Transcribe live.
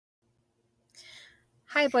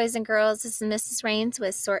Hi, boys and girls. This is Mrs. Rains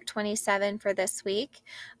with Sort 27 for this week.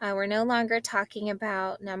 We're no longer talking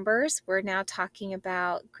about numbers. We're now talking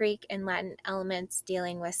about Greek and Latin elements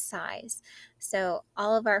dealing with size. So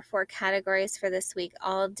all of our 4 categories for this week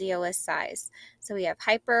all deal with size. So we have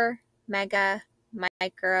hyper, mega,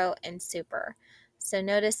 micro, and super. So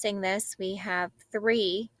noticing this, we have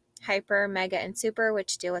 3, hyper, mega, and super,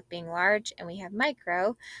 which deal with being large, and we have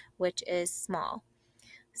micro, which is small.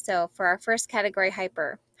 So for our first category,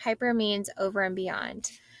 hyper. Hyper means over and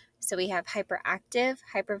beyond. So we have hyperactive,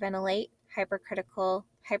 hyperventilate, hypercritical,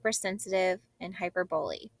 hypersensitive, and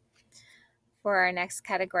hyperbole. For our next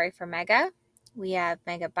category for mega, we have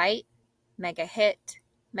megabyte, megahit,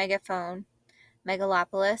 megaphone,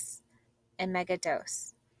 megalopolis, and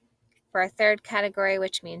megadose. For our third category,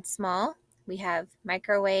 which means small, we have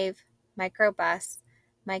microwave, microbus,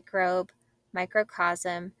 microbe,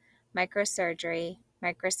 microcosm, microsurgery,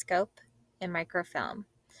 microscope, and microfilm.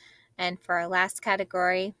 And for our last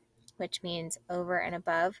category, which means over and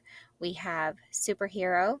above, we have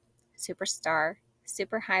superhero, superstar,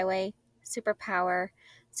 superhighway, superpower,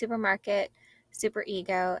 supermarket,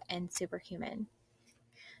 superego, and superhuman.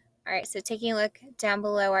 All right, so taking a look down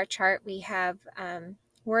below our chart, we have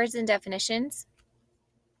words and definitions,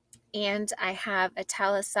 and I have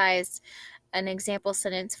italicized an example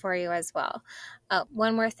sentence for you as well.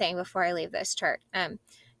 One more thing before I leave this chart.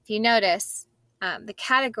 If you notice, the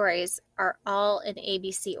categories are all in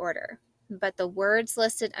ABC order, but the words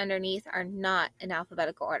listed underneath are not in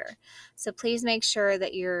alphabetical order. So please make sure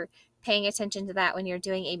that you're paying attention to that when you're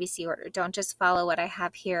doing ABC order. Don't just follow what I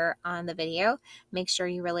have here on the video. Make sure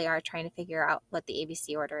you really are trying to figure out what the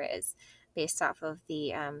ABC order is based off of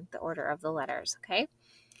the order of the letters, okay?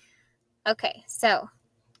 Okay, so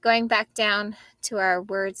going back down to our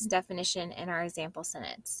words and definition in our example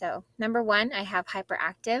sentence. So number 1, I have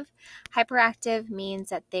hyperactive. Hyperactive means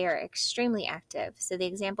that they are extremely active. So the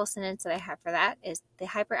example sentence that I have for that is the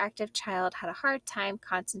hyperactive child had a hard time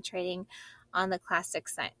concentrating on the class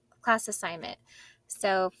assignment.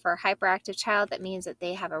 So for hyperactive child, that means that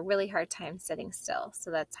they have a really hard time sitting still. So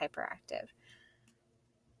that's hyperactive.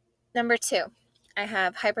 Number 2, I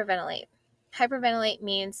have hyperventilate. Hyperventilate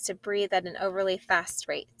means to breathe at an overly fast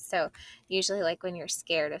rate. So usually like when you're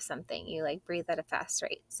scared of something, you like breathe at a fast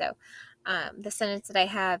rate. So the sentence that I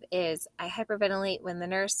have is, I hyperventilate when the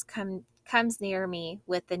nurse comes near me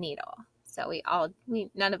with the needle. So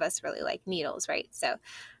none of us really like needles, right? So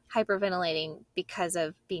hyperventilating because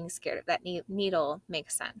of being scared of that needle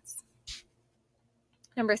makes sense.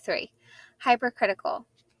 Number 3, hypercritical.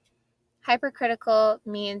 Hypercritical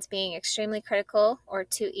means being extremely critical or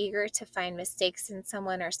too eager to find mistakes in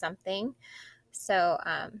someone or something. So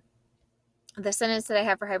the sentence that I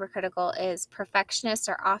have for hypercritical is, perfectionists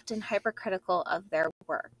are often hypercritical of their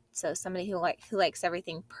work. So somebody who likes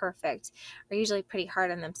everything perfect are usually pretty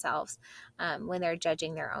hard on themselves when they're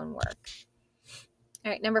judging their own work.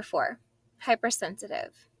 All right, number 4,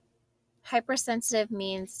 hypersensitive. Hypersensitive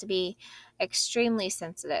means to be extremely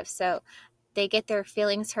sensitive. So they get their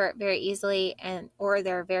feelings hurt very easily, or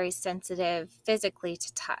they're very sensitive physically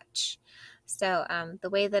to touch. So the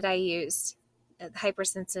way that I used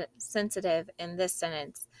hypersensitive in this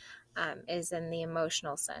sentence is in the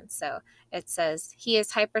emotional sense. So it says, he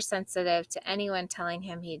is hypersensitive to anyone telling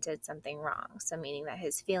him he did something wrong. So meaning that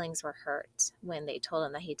his feelings were hurt when they told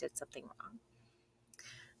him that he did something wrong.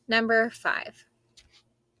 Number 5,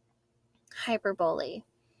 hyperbole.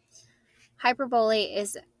 Hyperbole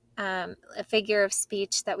is a figure of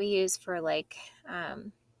speech that we use for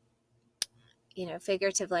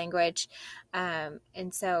figurative language.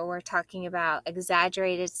 And so we're talking about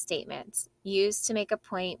exaggerated statements used to make a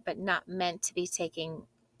point, but not meant to be taken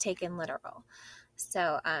literal.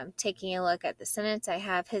 So taking a look at the sentence I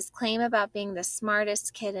have, his claim about being the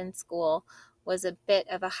smartest kid in school was a bit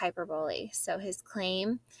of a hyperbole. So his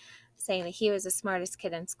claim saying that he was the smartest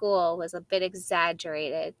kid in school was a bit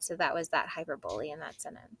exaggerated. So that was that hyperbole in that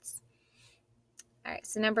sentence. All right,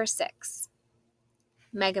 so number 6,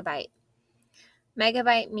 megabyte.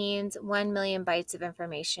 Megabyte means 1 million bytes of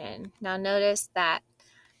information. Now notice that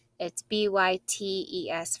it's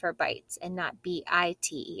B-Y-T-E-S for bytes and not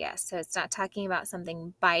B-I-T-E-S. So it's not talking about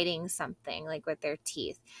something biting something like with their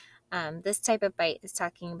teeth. This type of byte is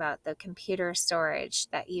talking about the computer storage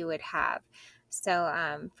that you would have.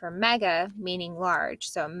 So for mega, meaning large,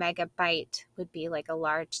 so a megabyte would be like a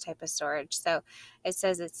large type of storage. So it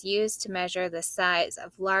says it's used to measure the size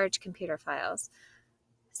of large computer files.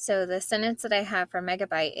 So the sentence that I have for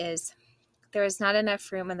megabyte is, there is not enough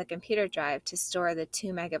room on the computer drive to store the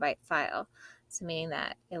 2 megabyte file. So meaning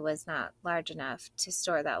that it was not large enough to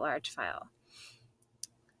store that large file.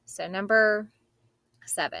 So number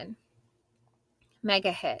 7,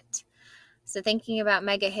 mega hit. So thinking about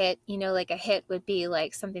mega hit, like a hit would be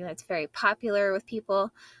like something that's very popular with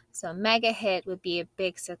people. So mega hit would be a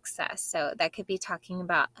big success. So that could be talking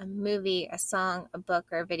about a movie, a song, a book,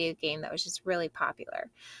 or a video game that was just really popular.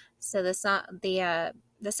 So the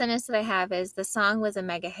sentence that I have is the song was a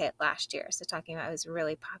mega hit last year. So talking about it was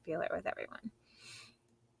really popular with everyone.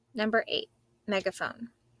 Number 8, megaphone.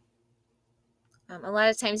 A lot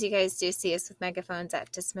of times you guys do see us with megaphones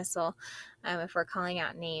at dismissal if we're calling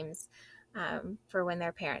out names for when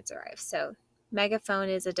their parents arrive. So megaphone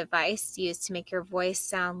is a device used to make your voice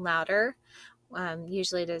sound louder,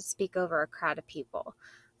 usually to speak over a crowd of people.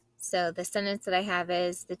 So the sentence that I have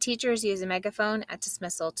is, the teachers use a megaphone at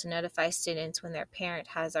dismissal to notify students when their parent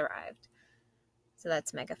has arrived. So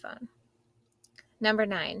that's megaphone. Number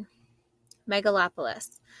 9,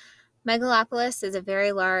 megalopolis. Megalopolis is a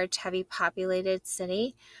very large, heavy populated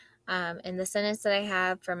city. And the sentence that I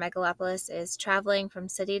have for megalopolis is, traveling from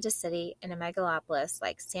city to city in a megalopolis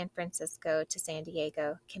like San Francisco to San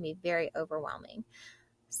Diego can be very overwhelming.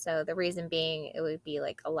 So the reason being, it would be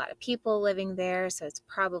like a lot of people living there, so it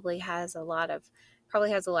probably has a lot of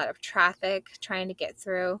traffic trying to get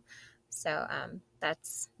through. So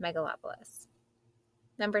that's megalopolis.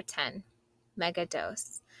 Number 10,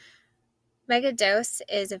 megadose. Megadose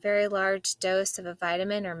is a very large dose of a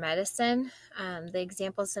vitamin or medicine. The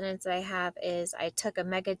example sentence that I have is, I took a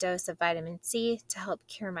megadose of vitamin C to help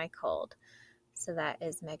cure my cold. So that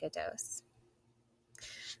is megadose.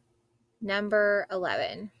 Number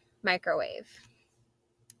 11, microwave.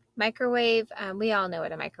 Microwave, we all know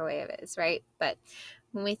what a microwave is, right? But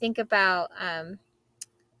when we think about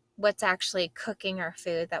what's actually cooking our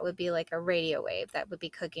food, that would be like a radio wave that would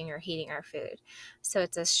be cooking or heating our food. So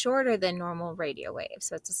it's a shorter than normal radio wave.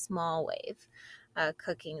 So it's a small wave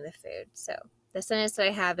cooking the food. So the sentence that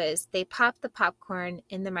I have is, they popped the popcorn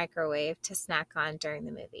in the microwave to snack on during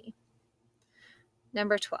the movie.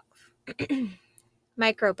 Number 12,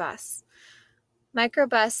 microbus.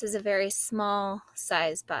 Microbus is a very small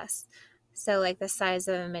size bus. So like the size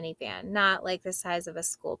of a minivan, not like the size of a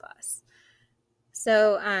school bus.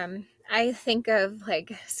 So I think of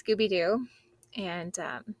like Scooby-Doo and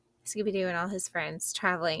all his friends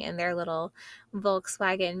traveling in their little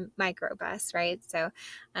Volkswagen microbus, right? So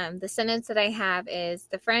the sentence that I have is,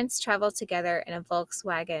 the friends travel together in a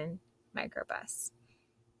Volkswagen microbus.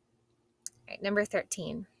 All right, number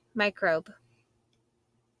 13, microbe.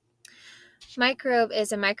 Microbe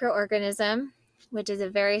is a microorganism, which is a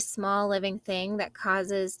very small living thing that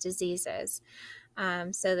causes diseases.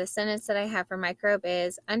 So the sentence that I have for microbe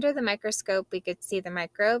is, under the microscope, we could see the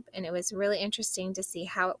microbe, and it was really interesting to see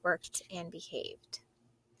how it worked and behaved.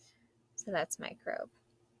 So that's microbe.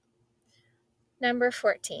 Number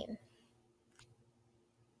 14,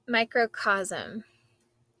 microcosm.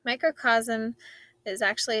 Microcosm is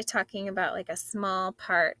actually talking about like a small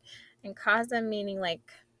part, and cosm meaning like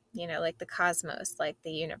the cosmos, like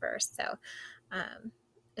the universe. So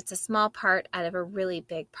it's a small part out of a really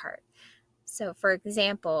big part. So for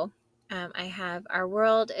example, I have, our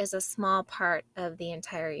world is a small part of the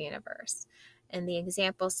entire universe. And the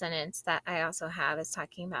example sentence that I also have is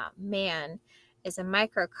talking about, man is a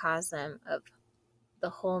microcosm of the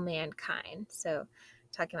whole mankind. So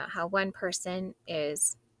talking about how one person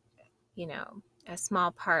is, a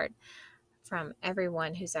small part from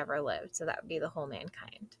everyone who's ever lived. So that would be the whole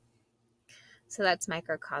mankind. So that's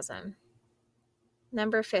microcosm.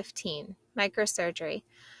 Number 15, microsurgery.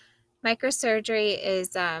 Microsurgery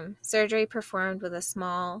is surgery performed with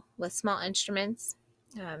small instruments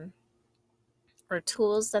or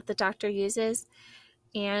tools that the doctor uses,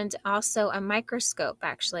 and also a microscope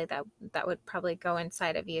actually that would probably go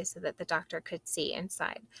inside of you so that the doctor could see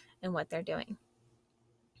inside and what they're doing.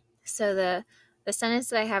 So the sentence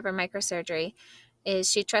that I have for microsurgery is,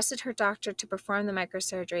 she trusted her doctor to perform the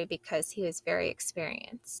microsurgery because he was very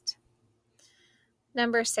experienced.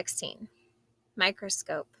 Number 16,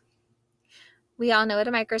 microscope. We all know what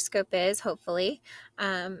a microscope is, hopefully.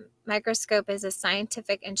 Microscope is a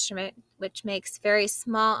scientific instrument which makes very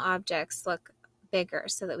small objects look bigger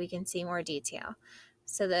so that we can see more detail.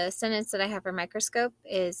 So the sentence that I have for microscope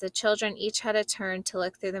is, the children each had a turn to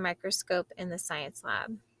look through the microscope in the science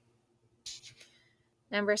lab.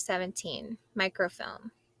 Number 17,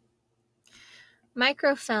 microfilm.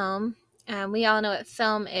 Microfilm, we all know what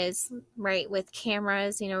film is, right, with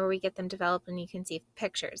cameras, where we get them developed and you can see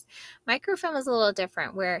pictures. Microfilm is a little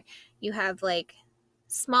different, where you have like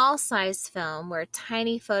small size film where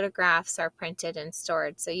tiny photographs are printed and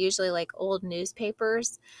stored. So usually like old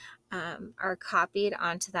newspapers are copied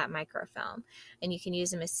onto that microfilm, and you can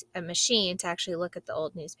use a machine to actually look at the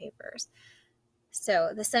old newspapers.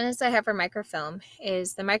 So the sentence I have for microfilm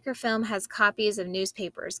is the microfilm has copies of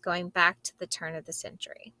newspapers going back to the turn of the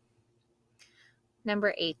century.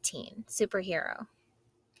 Number 18, superhero.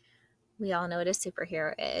 We all know what a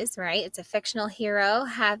superhero is, right? It's a fictional hero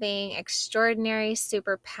having extraordinary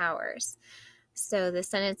superpowers. So the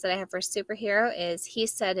sentence that I have for superhero is, he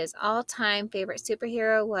said his all-time favorite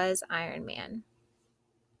superhero was Iron Man.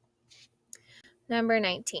 Number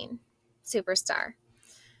 19, superstar.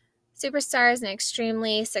 Superstar is an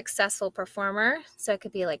extremely successful performer. So it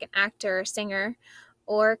could be like an actor or singer,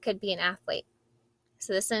 or it could be an athlete.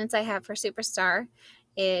 So the sentence I have for superstar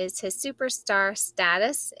is, his superstar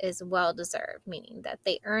status is well-deserved, meaning that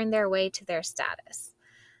they earn their way to their status,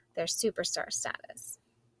 their superstar status.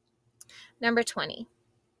 Number 20,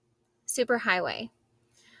 superhighway.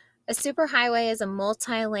 A superhighway is a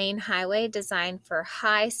multi-lane highway designed for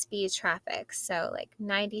high-speed traffic. So like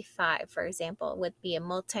 95, for example, would be a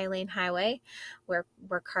multi-lane highway where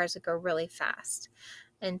cars would go really fast.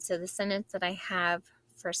 And so the sentence that I have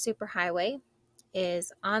for superhighway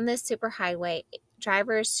is, on this superhighway,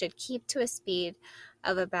 drivers should keep to a speed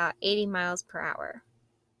of about 80 miles per hour.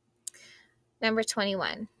 Number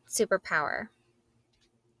 21, superpower.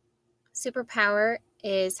 Superpower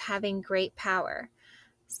is having great power.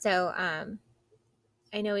 So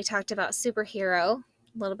I know we talked about superhero a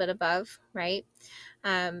little bit above, right?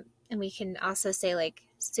 And we can also say like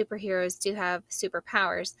superheroes do have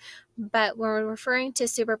superpowers. But when we're referring to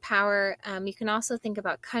superpower, you can also think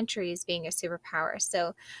about countries being a superpower.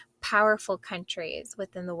 So powerful countries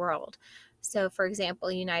within the world. So for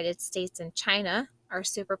example, United States and China are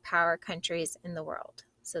superpower countries in the world.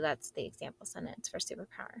 So that's the example sentence for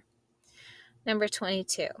superpower. Number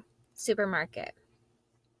 22, supermarket.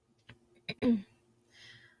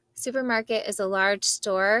 Supermarket is a large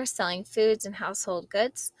store selling foods and household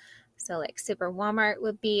goods. So like Super Walmart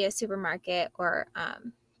would be a supermarket, or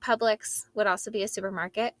Publix would also be a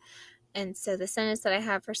supermarket. And so the sentence that I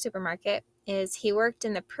have for supermarket is, he worked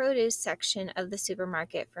in the produce section of the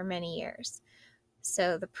supermarket for many years.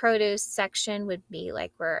 So the produce section would be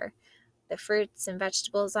like where the fruits and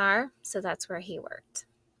vegetables are. So that's where he worked.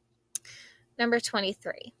 Number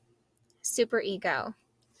 23, superego.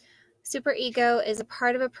 Superego is a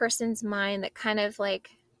part of a person's mind that kind of like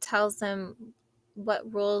tells them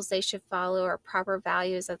what rules they should follow or proper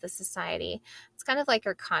values of the society. It's kind of like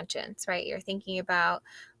your conscience, right? You're thinking about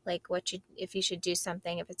like if you should do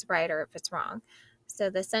something, if it's right or if it's wrong. So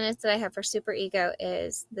the sentence that I have for superego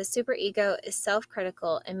is, the superego is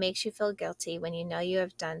self-critical and makes you feel guilty when you know you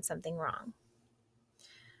have done something wrong.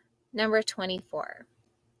 Number 24,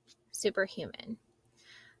 superhuman.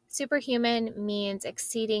 Superhuman means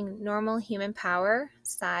exceeding normal human power,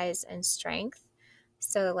 size, and strength.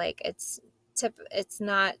 So like it's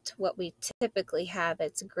not what we typically have,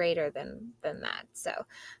 it's greater than that. So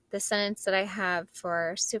the sentence that I have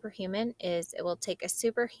for superhuman is, it will take a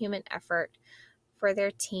superhuman effort for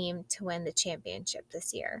their team to win the championship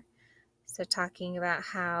this year. So talking about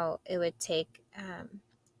how it would take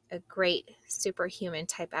a great superhuman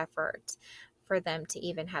type effort for them to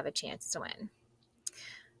even have a chance to win.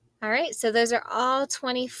 All right, so those are all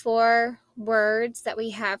 24 words that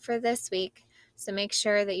we have for this week. So make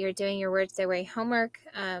sure that you're doing your Words Their Way homework.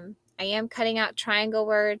 I am cutting out triangle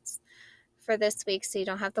words for this week, so you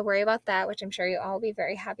don't have to worry about that, which I'm sure you'll all be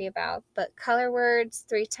very happy about. But color words,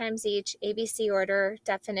 3 times each, ABC order,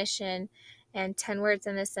 definition, and 10 words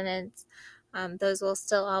in a sentence, those will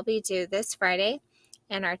still all be due this Friday.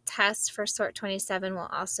 And our test for Sort 27 will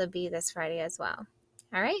also be this Friday as well.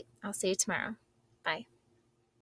 All right, I'll see you tomorrow. Bye.